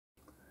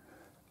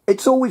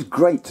It's always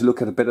great to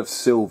look at a bit of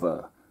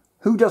silver.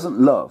 Who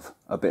doesn't love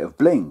a bit of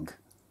bling?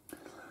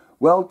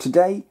 Well,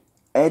 today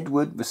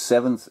Edward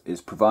VII is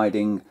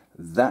providing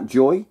that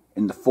joy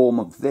in the form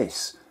of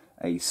this,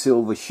 a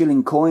silver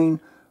shilling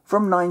coin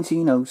from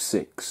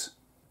 1906.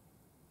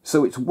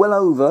 So it's well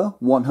over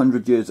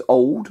 100 years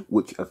old,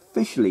 which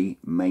officially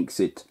makes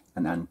it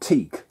an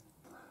antique.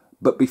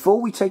 But before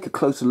we take a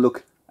closer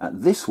look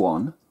at this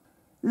one,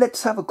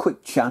 let's have a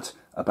quick chat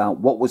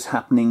about what was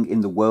happening in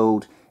the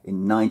world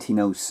in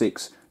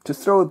 1906 to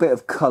throw a bit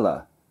of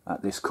colour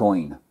at this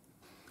coin.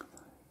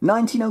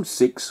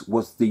 1906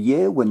 was the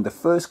year when the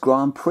first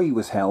Grand Prix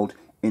was held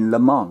in Le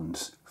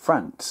Mans,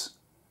 France.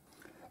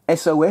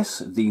 SOS,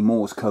 the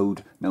Morse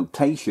code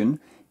notation,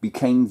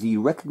 became the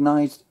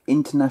recognised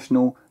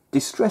international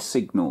distress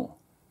signal.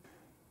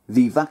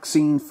 The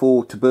vaccine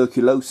for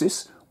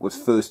tuberculosis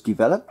was first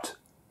developed.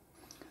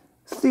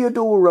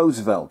 Theodore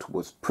Roosevelt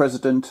was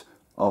President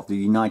of the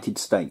United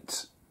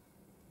States.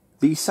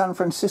 The San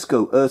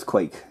Francisco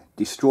earthquake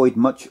destroyed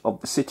much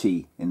of the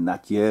city in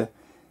that year,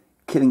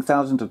 killing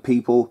thousands of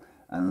people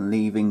and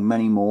leaving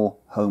many more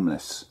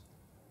homeless.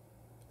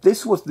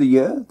 This was the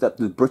year that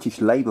the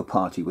British Labour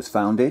Party was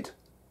founded.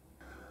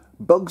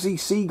 Bugsy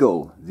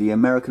Siegel, the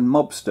American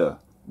mobster,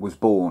 was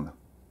born.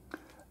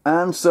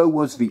 And so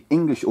was the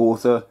English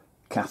author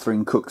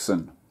Catherine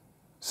Cookson.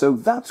 So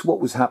that's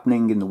what was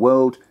happening in the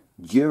world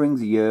during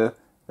the year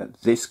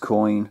that this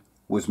coin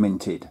was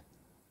minted.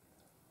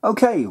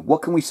 Okay,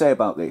 what can we say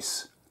about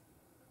this?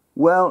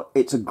 Well,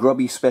 it's a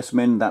grubby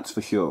specimen, that's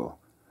for sure.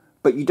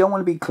 But you don't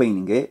want to be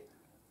cleaning it,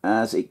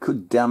 as it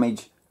could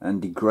damage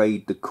and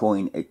degrade the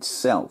coin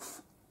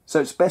itself. So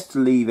it's best to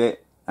leave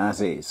it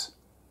as is.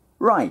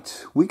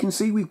 Right, we can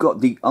see we've got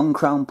the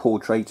uncrowned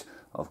portrait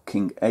of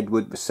King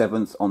Edward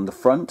VII on the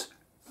front,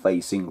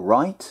 facing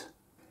right.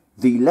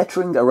 The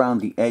lettering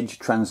around the edge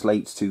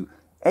translates to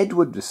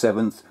Edward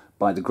VII,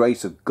 by the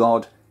grace of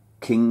God,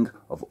 King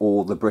of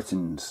all the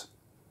Britons.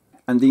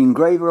 And the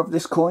engraver of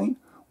this coin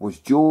was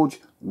George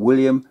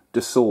William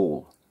de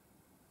Saul.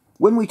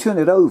 When we turn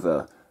it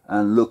over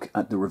and look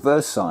at the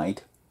reverse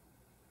side,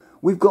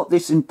 we've got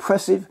this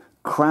impressive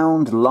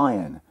crowned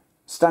lion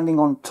standing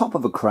on top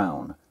of a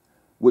crown,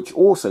 which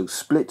also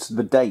splits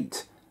the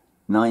date,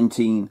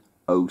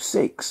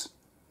 1906.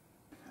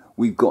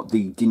 We've got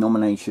the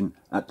denomination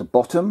at the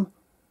bottom,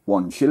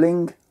 1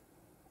 shilling,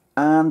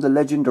 and the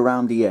legend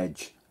around the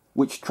edge,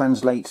 which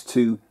translates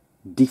to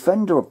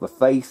Defender of the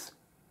Faith,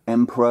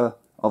 Emperor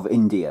of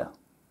India.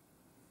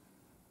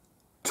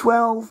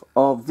 12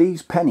 of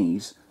these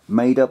pennies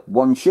made up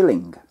 1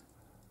 shilling.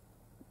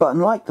 But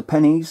unlike the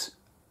pennies,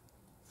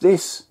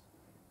 this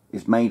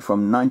is made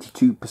from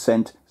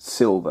 92%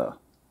 silver.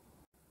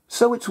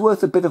 So it's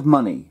worth a bit of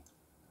money.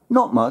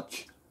 Not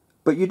much,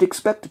 but you'd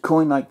expect a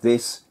coin like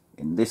this,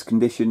 in this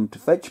condition, to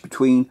fetch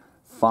between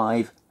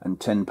 £5 and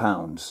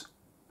 £10.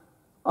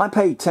 I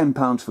paid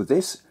 £10 for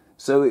this,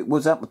 so it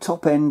was at the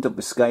top end of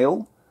the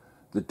scale.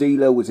 The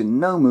dealer was in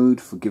no mood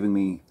for giving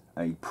me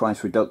a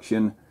price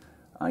reduction.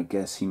 I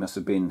guess he must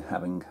have been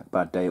having a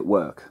bad day at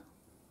work.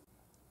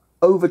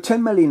 Over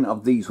 10 million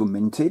of these were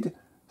minted,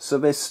 so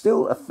there's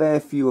still a fair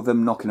few of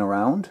them knocking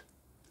around.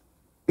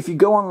 If you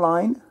go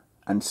online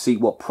and see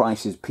what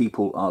prices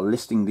people are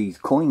listing these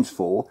coins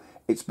for,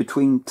 it's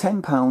between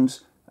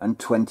 £10 and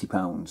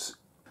 £20.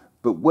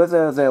 But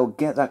whether they'll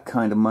get that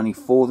kind of money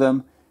for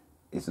them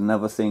is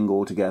another thing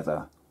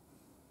altogether.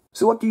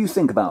 So what do you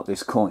think about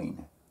this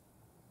coin?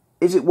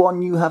 Is it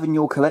one you have in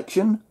your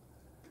collection?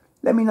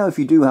 Let me know if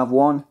you do have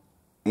one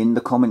in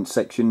the comments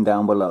section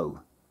down below.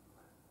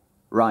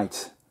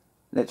 Right,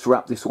 let's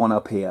wrap this one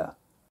up here.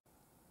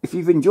 If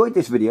you've enjoyed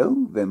this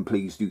video, then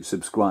please do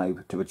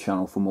subscribe to the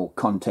channel for more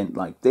content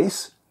like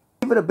this.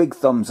 Give it a big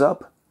thumbs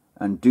up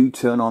and do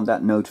turn on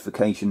that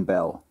notification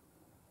bell.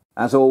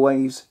 As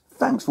always,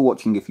 thanks for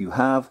watching if you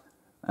have,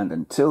 and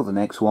until the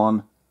next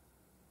one,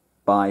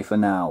 bye for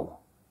now.